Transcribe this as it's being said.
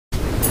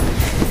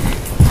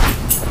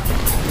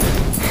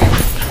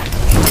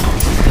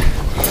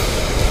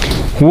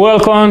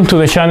Welcome to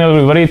the channel,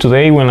 everybody.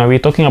 Today we're gonna be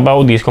talking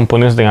about these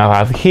components that I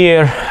have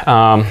here.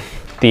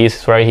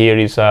 This right here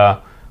is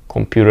a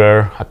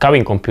computer, a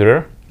cabin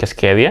computer,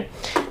 Cascadia,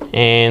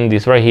 and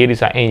this right here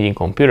is an engine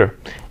computer.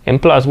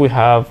 And plus we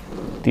have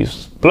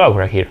this plug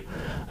right here.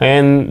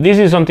 And this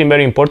is something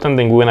very important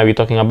that we're gonna be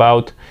talking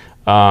about,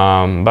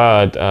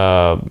 but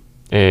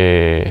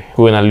we're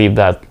gonna leave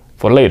that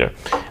for later.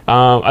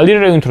 A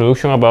little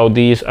introduction about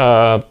this.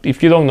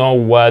 If you don't know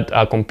what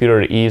a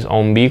computer is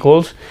on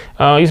vehicles,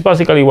 it's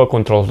basically what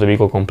controls the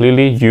vehicle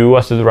completely. You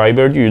as the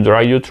driver, you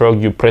drive your truck,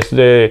 you press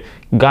the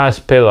gas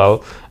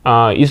pedal.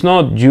 It's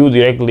not you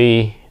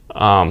directly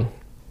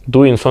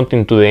doing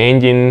something to the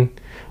engine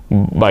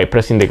by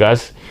pressing the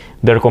gas.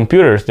 There are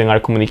computers that are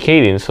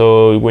communicating.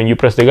 So when you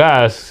press the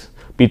gas,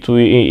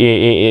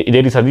 between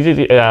there is a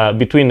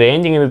between the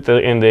engine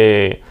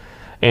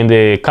and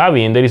the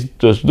cabin, there is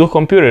those two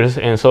computers,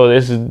 and so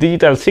there's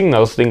digital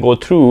signals that go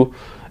through,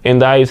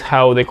 and that is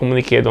how they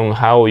communicate on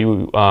how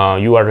you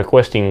are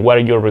requesting,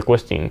 what you're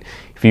requesting,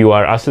 if you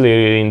are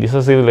accelerating,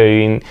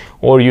 decelerating,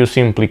 or you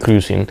simply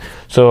cruising.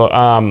 So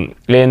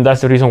and that's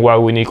the reason why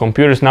we need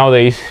computers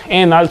nowadays,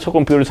 and also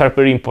computers are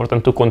very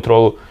important to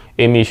control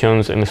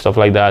emissions and stuff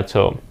like that.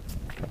 So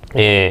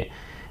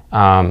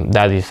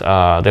that is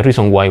the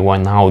reason why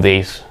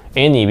nowadays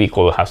any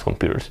vehicle has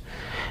computers.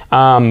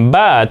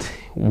 But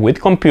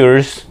with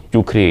computers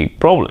you create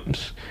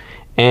problems,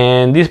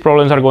 and these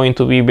problems are going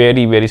to be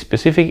very, very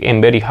specific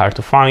and very hard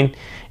to find,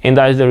 and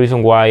that is the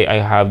reason why I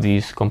have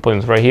these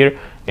components right here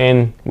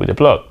and with the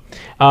plug.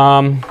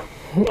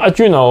 As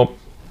you know,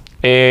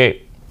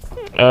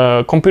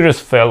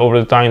 computers fail over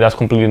the time. That's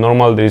completely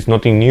normal. There is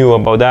nothing new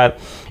about that.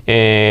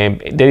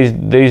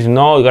 There is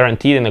no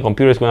guarantee that the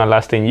computer is going to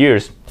last 10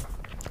 years,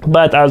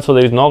 but also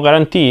there is no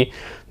guarantee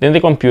that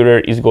the computer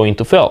is going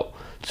to fail.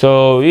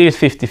 So it is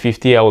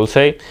 50-50, I will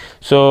say.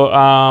 So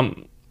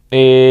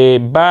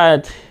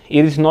but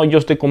it is not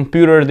just the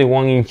computer, the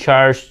one in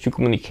charge to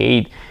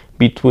communicate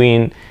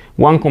between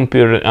one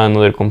computer and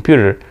another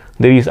computer.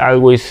 There is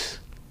always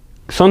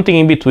something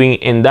in between,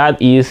 and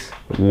that is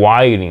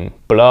wiring,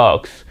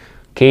 plugs,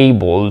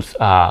 cables,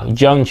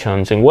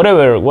 junctions, and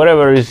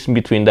whatever is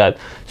between that.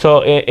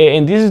 So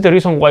and this is the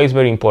reason why it's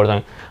very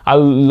important. A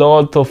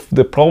lot of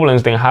the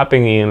problems that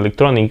happen in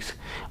electronics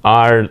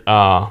are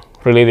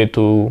related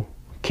to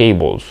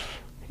cables,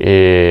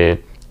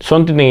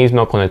 something that is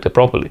not connected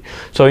properly.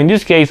 So in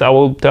this case, I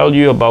will tell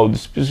you about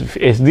this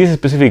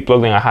specific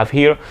plug that I have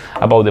here,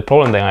 about the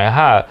problem that I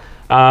had.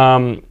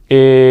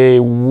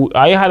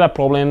 I had a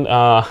problem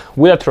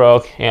with a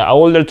truck, an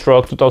older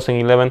truck,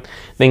 2011,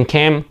 then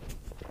came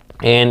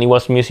and it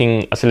was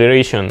missing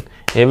acceleration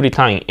every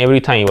time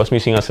it was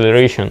missing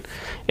acceleration.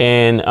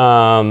 And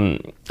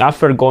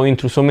after going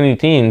through so many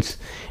things,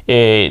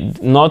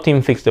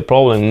 nothing fixed the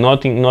problem,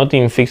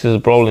 nothing fixes the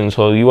problem.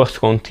 So he was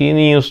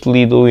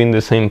continuously doing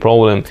the same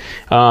problem,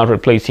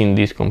 replacing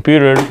this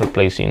computer,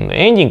 replacing the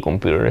engine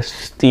computer.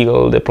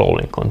 Still the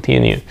problem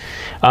continued.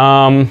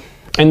 And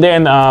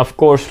then of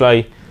course,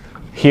 like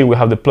here we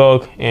have the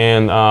plug,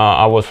 and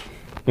I was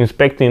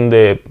inspecting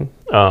the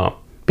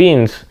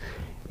pins,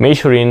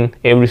 measuring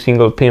every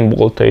single pin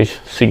voltage,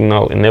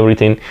 signal, and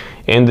everything,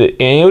 and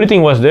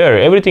everything was there.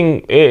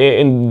 Everything,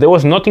 and there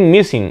was nothing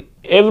missing.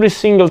 Every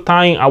single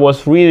time I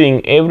was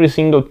reading every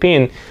single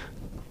pin,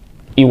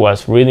 it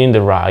was reading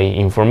the right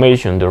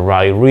information, the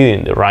right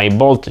reading, the right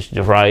voltage,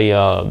 the right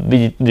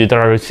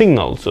digital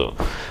signal. So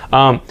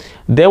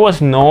there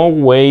was no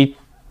way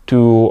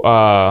to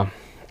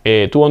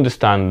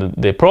understand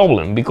the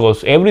problem,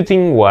 because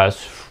everything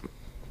was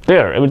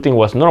there, everything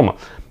was normal.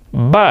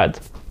 But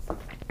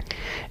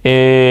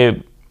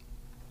when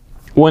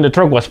the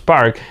truck was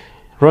parked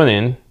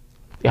running,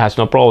 it has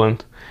no problem.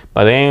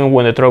 But then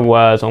when the truck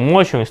was on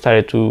motion, it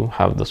started to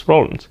have those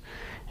problems.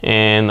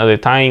 And at the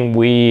time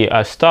we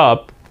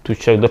stopped to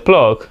check the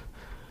plug,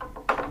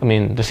 I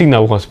mean, the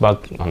signal was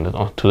back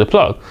to the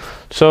plug.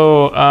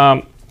 So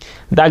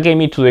that gave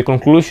me to the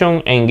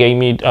conclusion and gave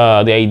me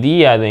the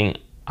idea that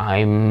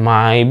I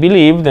might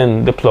believe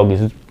that the plug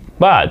is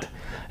bad.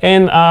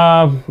 And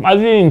I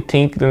didn't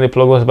think that the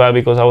plug was bad,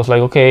 because I was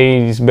like, okay,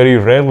 it's very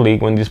rarely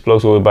when these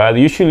plugs go bad.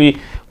 Usually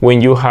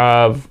when you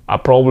have a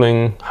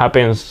problem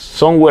happens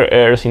somewhere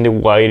else in the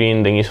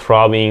wiring, then it's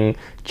rubbing,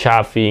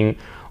 chafing,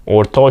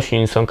 or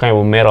touching some kind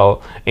of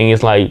metal, and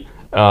it's like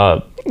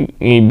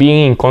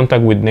being in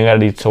contact with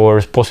negative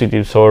source,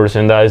 positive source,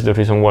 and that is the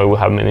reason why we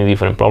have many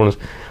different problems.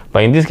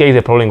 But in this case,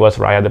 the problem was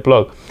right at the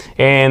plug.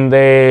 And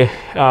the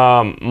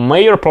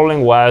major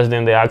problem was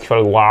then the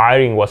actual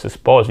wiring was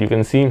exposed. You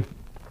can see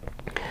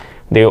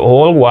the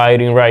whole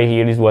wiring right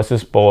here was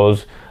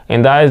exposed,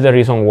 and that is the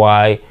reason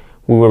why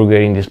we were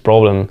getting this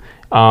problem.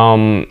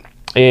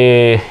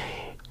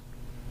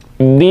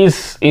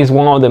 This is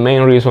one of the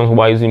main reasons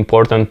why it's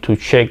important to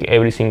check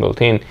every single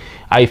thing.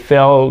 I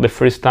failed the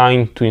first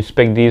time to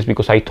inspect this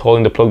because I told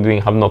him the plug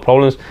didn't have no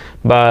problems,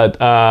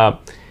 but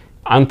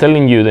I'm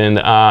telling you then,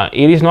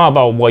 it is not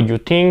about what you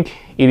think,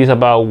 it is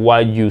about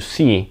what you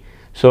see.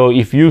 So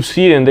if you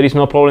see then there is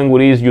no problem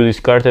with this, you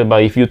discard it.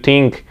 But if you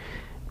think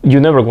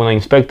you're never gonna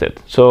inspect it.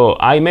 So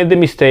I made the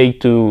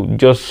mistake to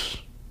just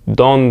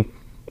don't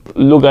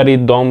look at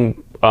it, don't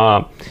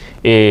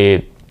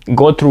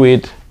go through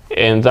it,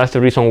 and that's the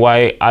reason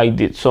why I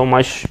did so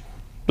much,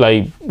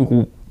 like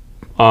we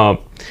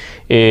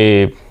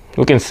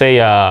can say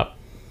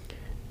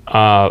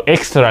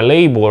extra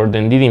labor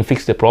than didn't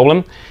fix the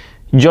problem,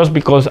 just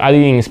because I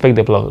didn't inspect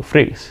the plug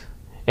freeze.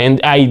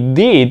 And I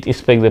did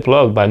inspect the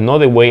plug, but not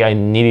the way I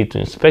needed to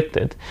inspect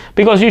it,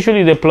 because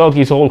usually the plug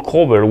is all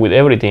covered with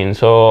everything.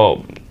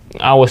 So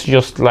I was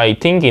just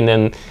like thinking,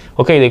 then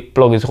okay, the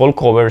plug is all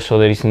covered, so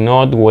there is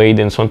no way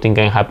then something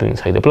can happen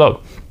inside the plug.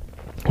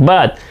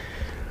 But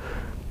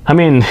I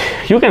mean,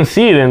 you can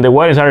see then the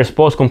wires are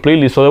exposed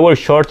completely, so they were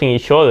shorting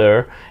each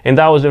other, and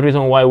that was the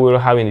reason why we were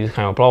having these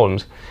kind of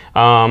problems.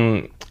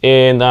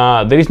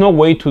 There is no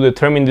way to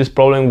determine this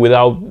problem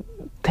without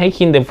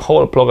taking the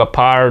whole plug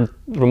apart,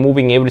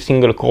 removing every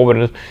single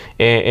cover,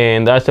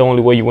 and that's the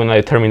only way you want to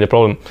determine the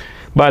problem.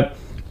 But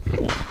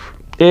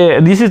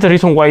this is the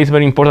reason why it's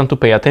very important to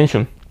pay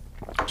attention.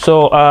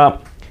 So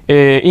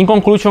in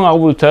conclusion, I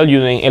will tell you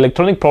that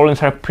electronic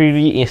problems are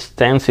pretty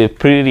extensive,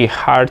 pretty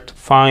hard to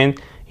find.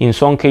 In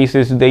some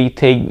cases they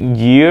take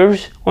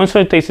years, in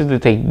some cases they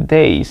take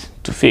days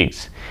to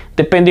fix,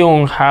 depending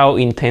on how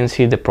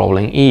intensive the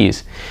problem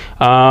is.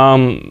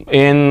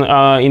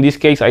 In this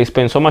case, I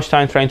spent so much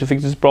time trying to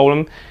fix this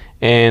problem,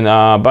 and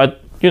but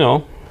you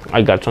know,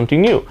 I got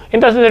something new,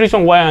 and that's the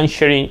reason why I'm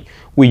sharing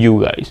with you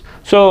guys.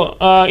 So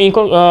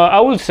I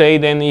would say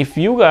then, if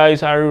you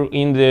guys are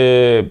in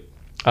the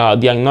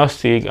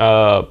diagnostic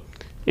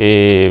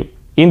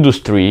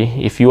industry,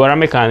 if you are a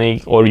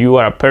mechanic or you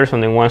are a person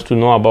that wants to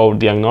know about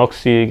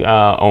diagnostic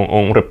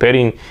on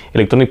repairing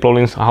electronic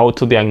problems, how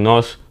to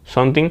diagnose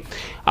something,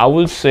 I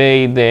would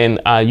say then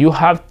you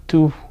have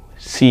to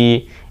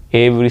see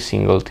every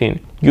single thing.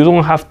 You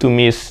don't have to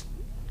miss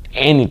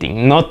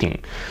anything, nothing.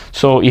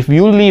 So if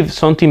you leave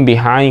something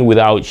behind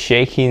without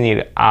checking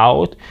it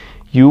out,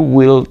 you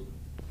will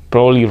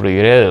probably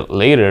regret it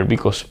later,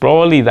 because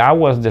probably that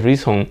was the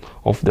reason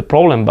of the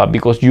problem, but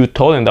because you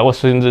told them that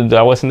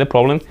wasn't the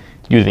problem,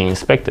 you didn't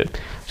inspect it.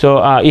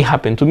 So it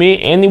happened to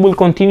me, and it will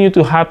continue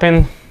to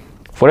happen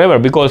forever,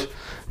 because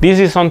this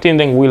is something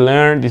that we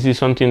learn, this is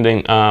something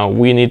that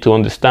we need to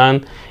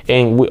understand,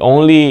 and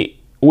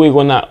we're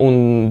gonna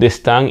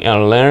understand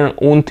and learn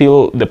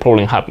until the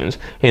problem happens,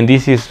 and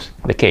this is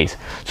the case.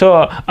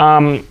 So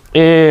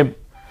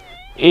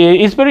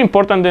it's very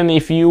important then,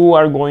 if you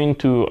are going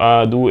to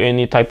do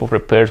any type of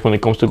repairs when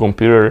it comes to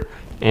computer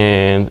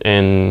and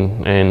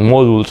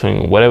modules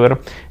and whatever,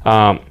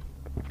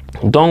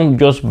 don't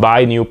just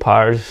buy new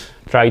parts.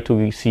 Try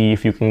to see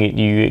if you can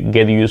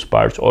get used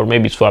parts, or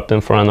maybe swap them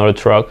for another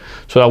truck,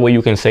 so that way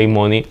you can save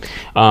money,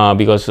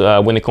 because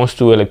when it comes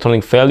to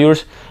electronic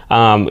failures,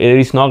 it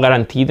is not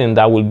guaranteed and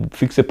that will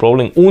fix the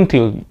problem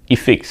until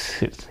it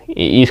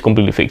is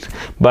completely fixed.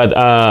 But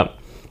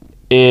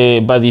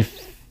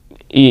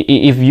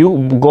if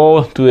you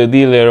go to the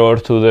dealer or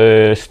to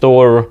the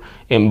store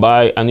and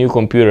buy a new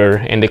computer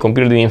and the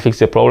computer didn't fix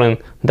the problem,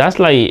 that's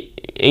like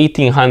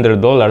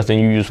 $1,800 and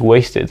you just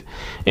wasted.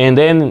 And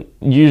then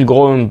you just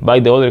go and buy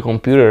the other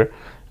computer,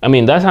 I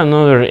mean, that's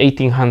another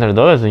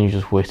 $1,800 and you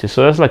just wasted.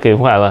 So that's like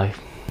like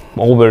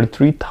over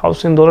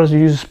 $3,000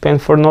 you just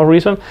spend for no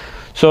reason.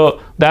 So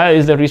that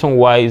is the reason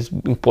why it's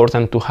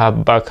important to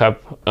have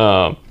backup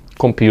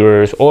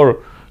computers, or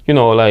you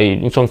know, like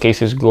in some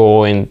cases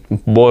go and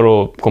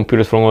borrow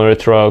computers from other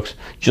trucks.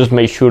 Just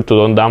make sure to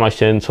don't damage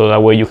them, so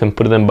that way you can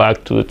put them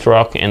back to the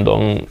truck and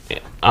don't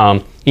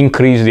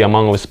increase the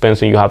amount of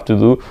expense you have to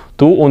do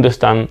to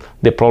understand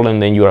the problem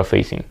that you are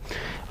facing.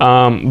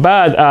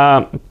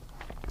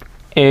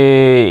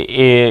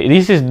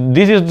 This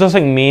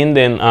doesn't mean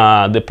then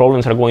the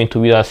problems are going to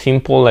be that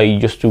simple, like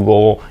just to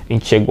go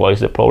and check what is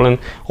the problem.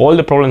 All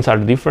the problems are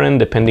different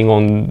depending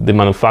on the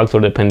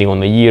manufacturer, depending on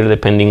the year,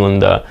 depending on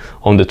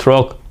the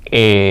truck,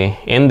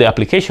 and the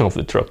application of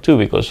the truck too,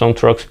 because some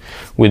trucks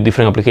with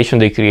different applications,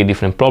 they create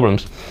different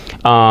problems.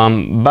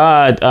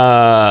 That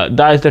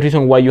is the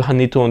reason why you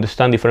need to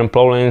understand different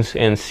problems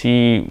and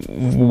see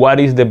what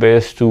is the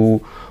best to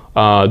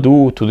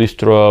do to this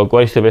truck,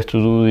 what is the best to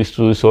do this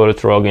to this other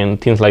truck, and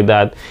things like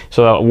that.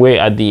 So that way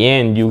at the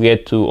end you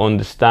get to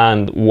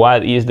understand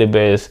what is the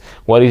best,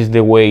 what is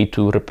the way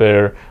to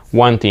repair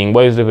one thing,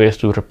 what is the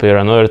best to repair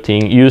another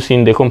thing,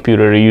 using the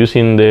computer,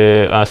 using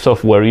the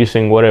software,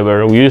 using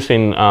whatever,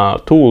 using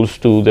tools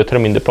to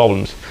determine the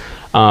problems.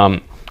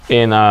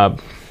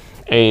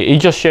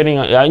 It's just sharing,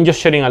 I'm just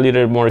sharing a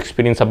little more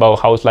experience about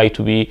how it's like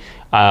to be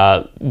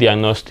a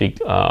diagnostic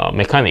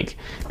mechanic,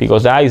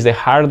 because that is the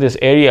hardest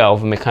area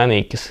of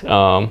mechanics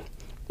and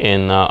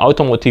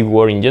automotive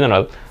work in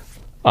general.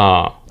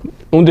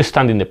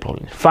 Understanding the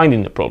problems,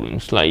 finding the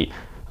problems. Like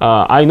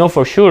I know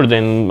for sure,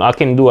 then I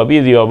can do a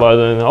video about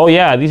oh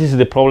yeah, this is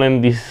the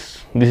problem,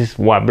 this is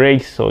what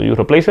breaks, so you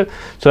replace it.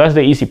 So that's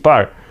the easy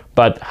part.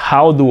 But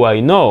how do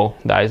I know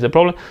that is the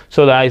problem?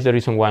 So that is the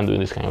reason why I'm doing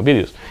this kind of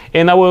videos.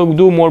 And I will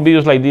do more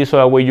videos like this, so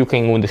that way you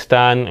can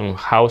understand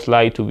how it's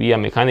like to be a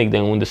mechanic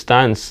that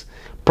understands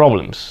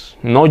problems,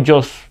 not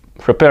just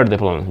repair the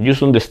problem,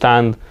 just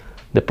understand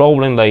the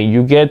problem. Like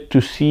you get to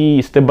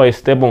see step by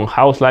step on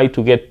how it's like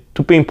to get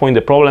to pinpoint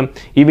the problem,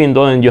 even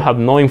though you have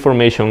no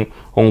information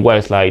on what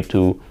it's like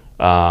to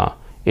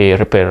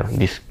repair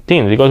this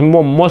thing. Because in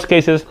most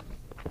cases,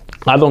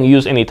 I don't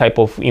use any type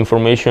of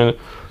information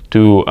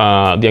to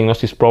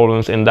diagnose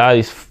problems, and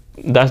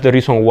that's the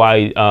reason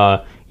why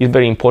it's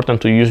very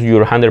important to use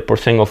your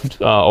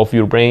 100% of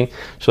your brain,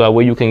 so that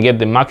way you can get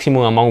the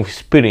maximum amount of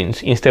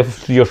experience instead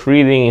of just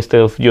reading,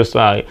 instead of just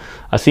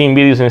seeing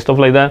videos and stuff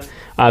like that.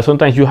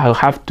 Sometimes you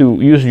have to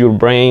use your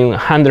brain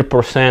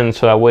 100%,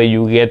 so that way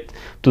you get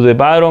to the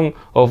bottom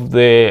of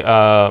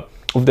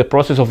the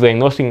process of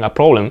diagnosing a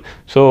problem.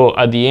 So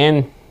at the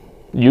end,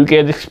 you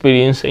get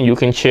experience and you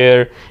can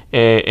share,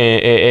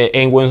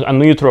 and when a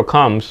new truck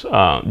comes,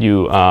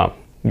 you are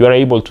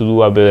able to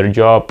do a better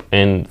job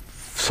and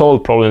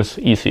solve problems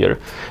easier.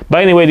 But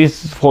anyway,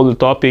 this is for the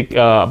topic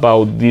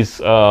about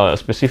this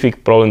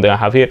specific problem that I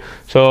have here.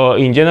 So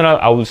in general,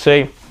 I would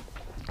say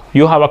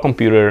you have a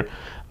computer,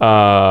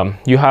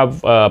 you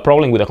have a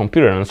problem with a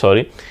computer, I'm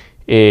sorry,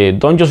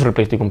 don't just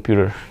replace the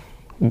computer.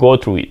 Go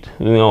through it,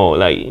 you know,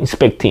 like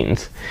inspect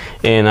things,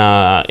 and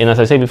as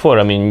I said before,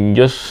 I mean,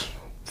 just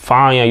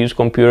find a used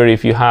computer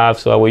if you have,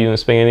 so that way you don't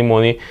spend any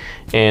money.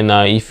 And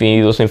if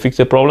it doesn't fix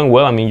the problem,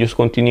 well, I mean, just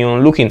continue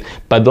on looking,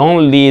 but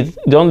don't leave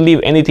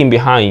anything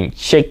behind.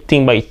 Check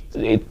thing by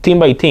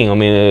thing, I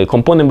mean,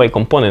 component by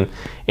component,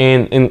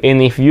 and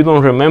if you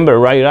don't remember,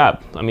 write it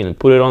up. I mean,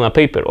 put it on a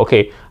paper.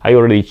 Okay, I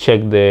already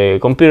checked the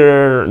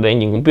computer, the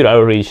engine computer, I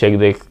already checked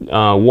the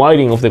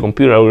wiring of the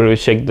computer, I already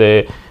checked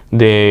the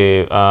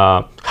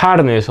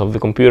harness of the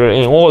computer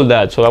and all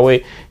that, so that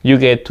way you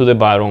get to the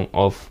bottom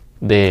of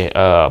the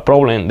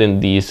problem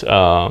that this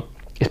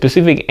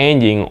specific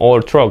engine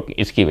or truck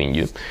is giving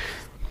you.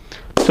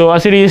 So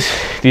as it is,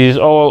 this is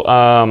all.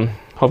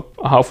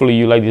 Hopefully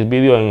you like this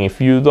video, and if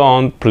you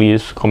don't,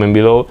 please comment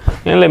below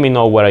and let me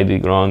know what I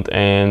did wrong,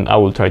 and I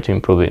will try to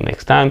improve it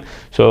next time.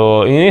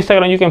 So in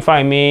Instagram you can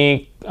find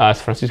me as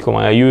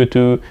Franciscoamaya.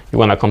 YouTube, you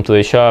want to come to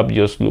the shop,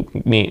 just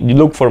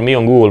look for me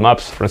on Google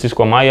Maps,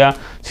 Franciscoamaya,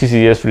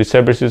 CCDS Free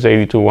Services,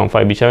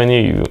 8215 Beach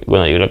Avenue.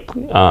 When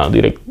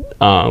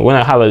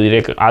I have a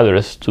direct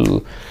address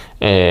to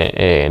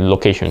a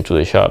location to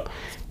the shop.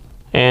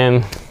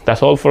 And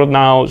that's all for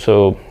now,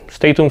 so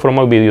stay tuned for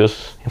more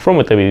videos,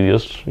 informative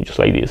videos just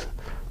like this.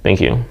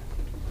 Thank you.